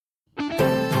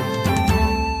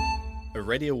a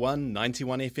Radio 1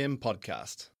 91 FM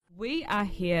podcast. We are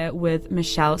here with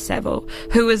Michelle Saville,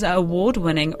 who is an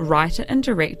award-winning writer and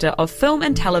director of film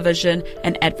and television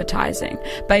and advertising,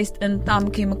 based in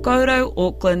Tamaki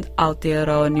Auckland,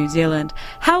 Aotearoa, New Zealand.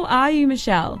 How are you,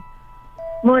 Michelle?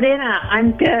 Morena,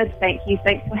 I'm good, thank you.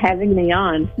 Thanks for having me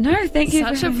on. No, thank you.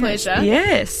 Such a pleasure.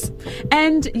 Yes.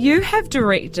 And you have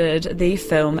directed the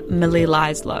film Millie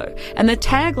Lies Low, and the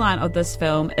tagline of this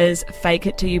film is "Fake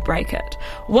it till you break it."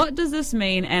 What does this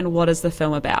mean, and what is the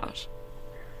film about?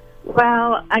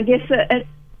 Well, I guess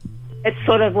it's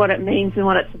sort of what it means and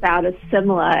what it's about is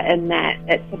similar in that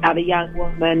it's about a young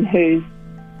woman who's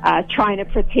trying to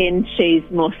pretend she's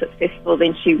more successful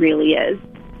than she really is.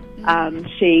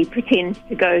 She pretends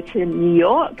to go to New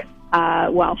York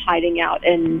while hiding out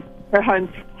in her home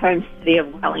city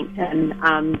of Wellington,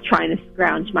 trying to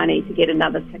scrounge money to get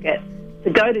another ticket to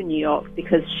go to New York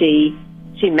because she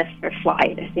missed her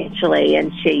flight, essentially,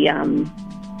 and she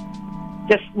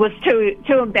just was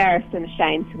too embarrassed and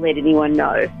ashamed to let anyone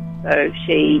know. So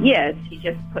she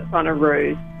just puts on a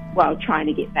ruse while trying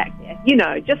to get back there. You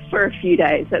know, just for a few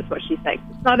days. That's what she thinks.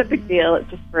 It's not a big deal.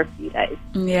 It's just for a few days.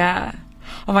 Yeah.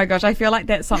 Oh my gosh, I feel like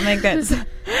that's something that's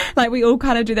like we all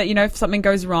kind of do that, you know, if something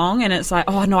goes wrong and it's like,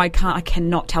 oh no, I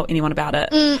cannot tell anyone about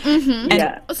it. Mm-hmm.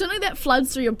 Yeah. Something that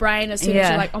floods through your brain as soon as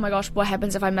you're like, oh my gosh, what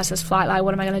happens if I miss this flight? Like,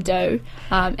 what am I going to do?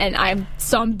 And I'm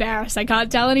so embarrassed, I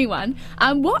can't tell anyone.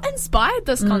 What inspired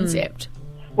this concept?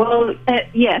 Well, so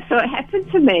it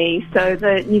happened to me. So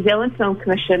the New Zealand Film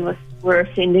Commission were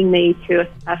sending me to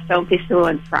a film festival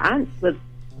in France with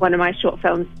one of my short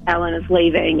films, Ellen is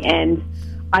Leaving, and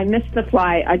I missed the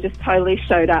flight. I just totally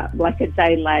showed up like a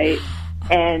day late,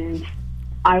 and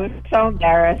I was so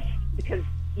embarrassed because,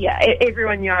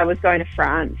 everyone knew I was going to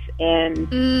France, and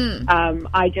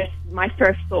my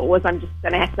first thought was I'm just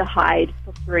going to have to hide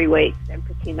for 3 weeks and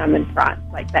pretend I'm in France.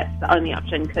 Like, that's the only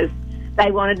option, because they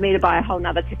wanted me to buy a whole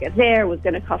nother ticket there. It was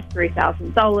going to cost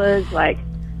 $3,000. Like,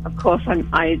 of course,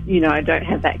 I don't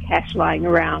have that cash lying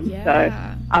around. Yeah. So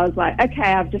I was like,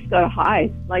 okay, I've just got to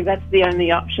hide. Like, that's the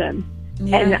only option.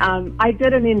 Yeah. And I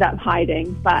didn't end up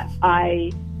hiding, but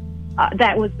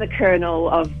that was the kernel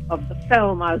of the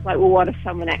film. I was like, well, what if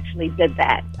someone actually did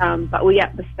that? But we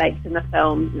upped the stakes in the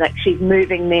film. Like, she's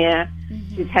moving there.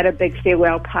 Mm-hmm. She's had a big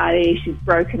farewell party. She's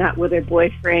broken up with her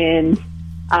boyfriend.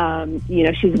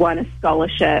 She's won a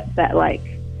scholarship that,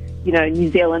 New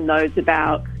Zealand knows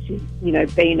about. She's,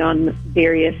 been on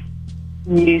various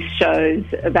news shows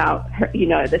about her,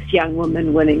 this young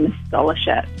woman winning the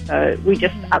scholarship. So we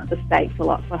just upped the stakes a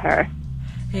lot for her.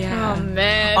 Yeah. Oh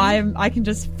man, I can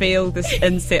just feel this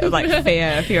inset of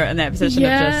fear if you're in that position of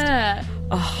just.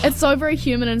 Oh. It's so very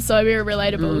human and so very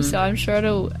relatable. So I'm sure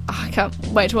I can't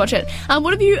wait to watch it.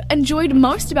 What have you enjoyed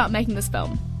most about making this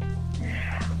film?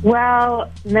 Well,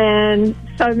 man,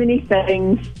 so many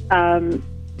things. I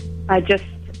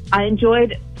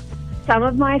enjoyed some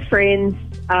of my friends.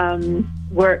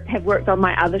 Have worked on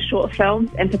my other short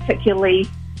films, and particularly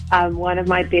one of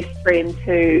my best friends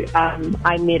who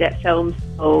I met at film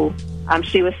school.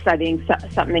 She was studying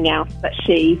something else, but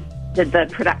she did the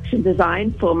production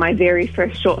design for my very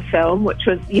first short film, which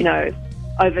was,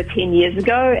 over 10 years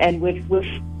ago, and we've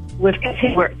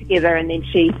worked together, and then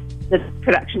she did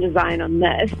production design on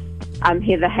this,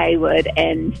 Heather Hayward,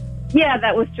 and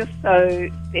that was just so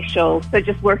special. So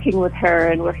just working with her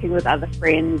and working with other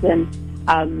friends,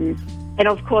 and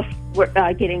of course,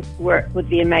 getting to work with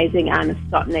the amazing Anna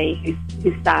Stotney,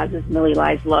 who stars as Millie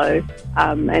Lies Low,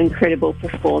 an incredible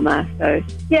performer. So,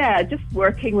 just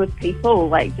working with people,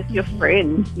 like just your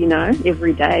friends,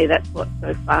 every day. That's what's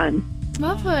so fun.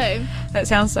 Lovely. That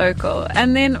sounds so cool.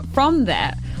 And then from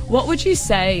that, what would you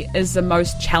say is the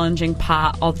most challenging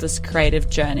part of this creative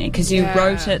journey? Because you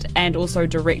wrote it and also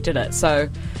directed it, so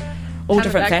all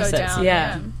different facets.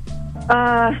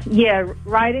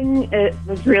 Writing it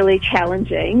was really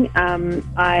challenging. I'm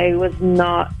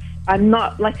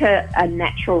not like a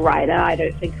natural writer. I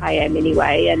don't think I am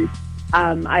anyway. And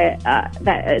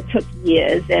it took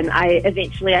years, and I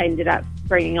ended up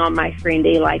bringing on my friend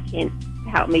Eli Kent to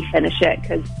help me finish it,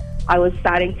 because I was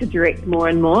starting to direct more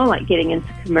and more, like getting into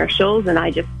commercials, and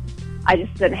I just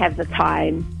didn't have the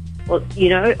time, or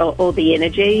the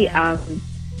energy.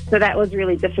 So that was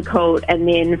really difficult. And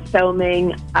then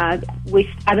filming, we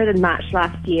started in March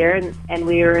last year, and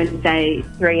we were in day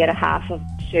 3.5 of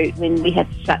the shoot when we had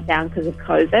to shut down because of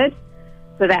COVID.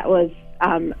 So that was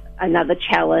another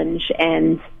challenge,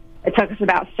 and it took us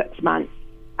about 6 months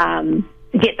to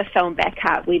get the film back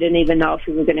up. We didn't even know if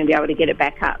we were going to be able to get it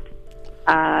back up.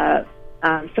 So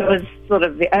it was sort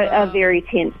of a very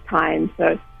tense time.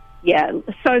 So,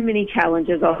 so many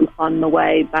challenges on the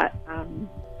way, but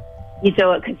you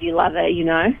do it because you love it, you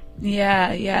know?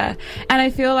 Yeah. And I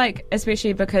feel like,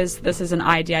 especially because this is an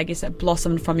idea, I guess it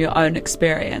blossomed from your own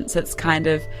experience. It's kind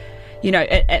of, you know,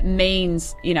 it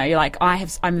means, you know, you're like, I'm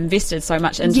invested so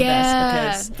much into this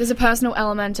because there's a personal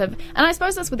element of, and I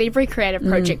suppose that's with every creative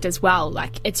project as well.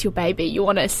 Like, it's your baby, you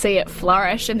want to see it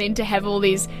flourish, and then to have all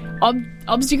these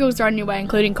obstacles thrown your way,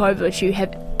 including COVID, which you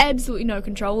have absolutely no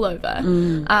control over,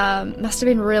 must have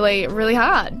been really, really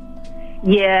hard.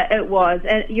 Yeah, it was,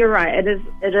 and you're right.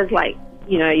 It is like,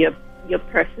 you know, your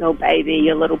personal baby,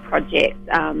 your little project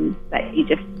that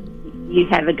you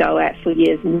have a go at for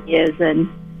years and years, and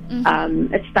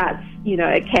it starts, you know,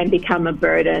 it can become a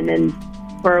burden, and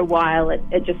for a while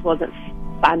it just wasn't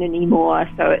fun anymore.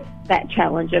 So it's that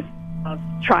challenge of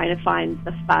trying to find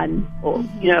the fun, or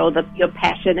you know, your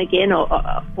passion again, or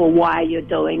for why you're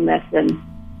doing this,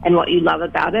 and what you love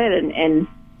about it, and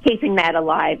keeping that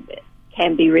alive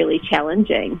can be really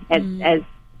challenging, as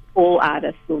all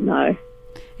artists will know.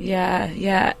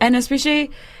 Yeah. And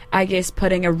especially, I guess,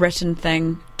 putting a written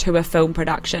thing to a film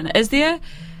production. Is there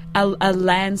a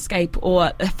landscape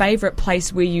or a favourite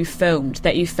place where you filmed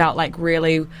that you felt like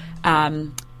really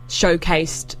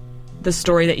showcased the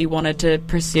story that you wanted to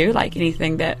pursue? Like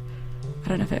anything that, I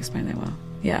don't know if I explained that well.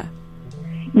 Yeah.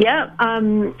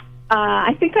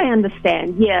 I think I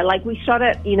understand. Yeah, like we shot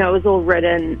it, you know, it was all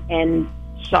written and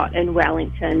shot in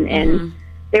Wellington, and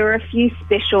there were a few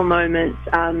special moments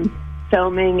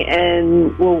filming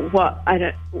in,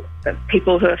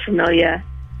 people who are familiar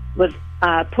with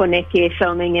Porneke,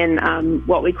 filming in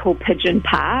what we call Pigeon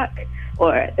Park,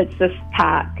 or it's this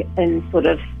park in sort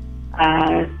of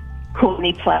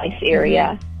Courtney Place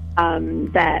area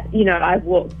that, you know, I've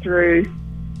walked through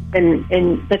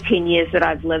in the 10 years that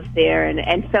I've lived there,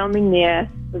 and filming there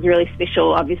was really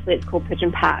special. Obviously it's called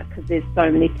Pigeon Park because there's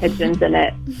so many pigeons in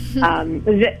it,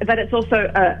 but it's also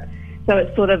so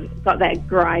it's sort of got that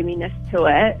griminess to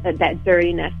it, that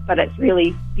dirtiness, but it's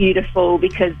really beautiful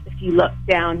because if you look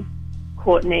down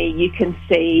Courtney, you can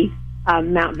see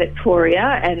Mount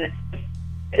Victoria, and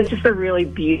it's just a really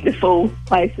beautiful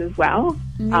place as well.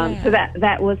 So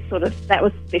that was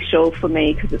special for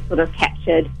me because it sort of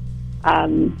captured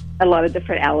a lot of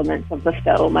different elements of the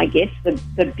film, I guess,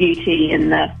 the beauty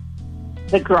and the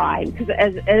grime, because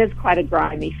it is quite a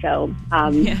grimy film.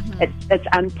 It's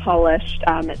unpolished.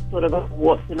 It's sort of a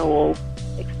warts and all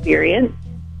experience.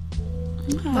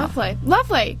 Lovely.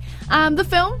 The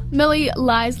film Millie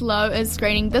Lies Low is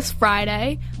screening this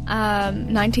Friday,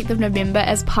 19th of November,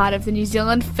 as part of the New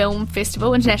Zealand Film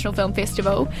Festival, International Film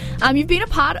Festival. You've been a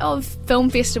part of film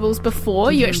festivals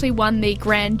before. You actually won the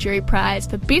Grand Jury Prize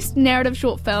for Best Narrative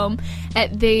Short Film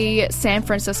at the San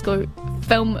Francisco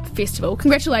Film Festival.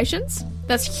 Congratulations.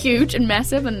 That's huge and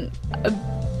massive and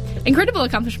incredible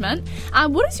accomplishment.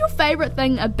 What is your favourite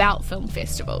thing about film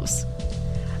festivals?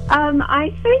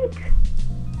 I think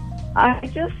I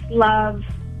just love,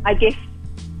 I guess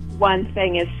one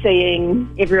thing is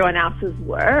seeing everyone else's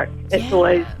work. It's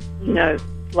always, you know,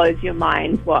 blows your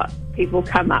mind what people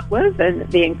come up with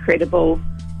and the incredible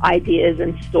ideas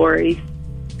and stories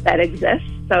that exist.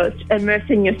 So it's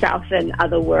immersing yourself in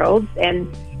other worlds and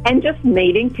just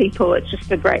meeting people. It's just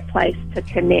a great place to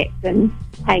connect and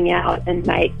hang out and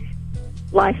make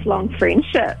lifelong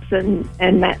friendships, and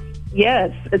that's,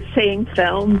 it's seeing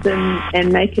films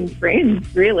and making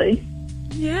friends, really.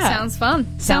 Yeah. Sounds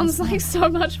fun. Sounds like so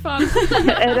much fun.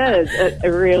 It is. It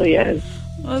really is.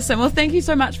 Awesome. Well, thank you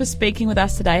so much for speaking with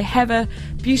us today. Have a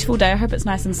beautiful day. I hope it's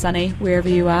nice and sunny wherever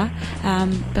you are.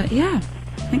 But yeah,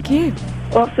 thank you.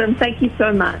 Awesome. Thank you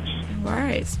so much. No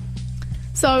worries.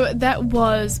 So that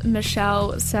was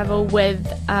Michelle Saville with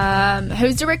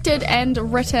who's directed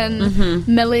and written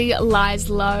Millie Lies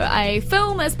Low, a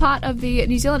film as part of the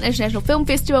New Zealand International Film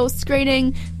Festival,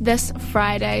 screening this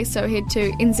Friday. So head to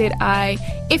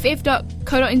nziff.co.nz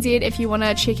if you want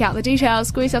to check out the details,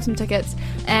 score yourself some tickets,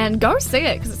 and go see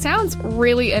it because it sounds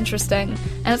really interesting.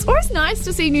 And it's always nice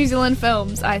to see New Zealand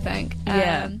films, I think.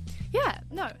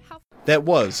 That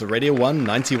was a Radio 1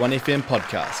 91 FM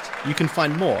podcast. You can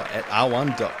find more at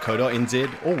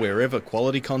r1.co.nz or wherever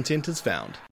quality content is found.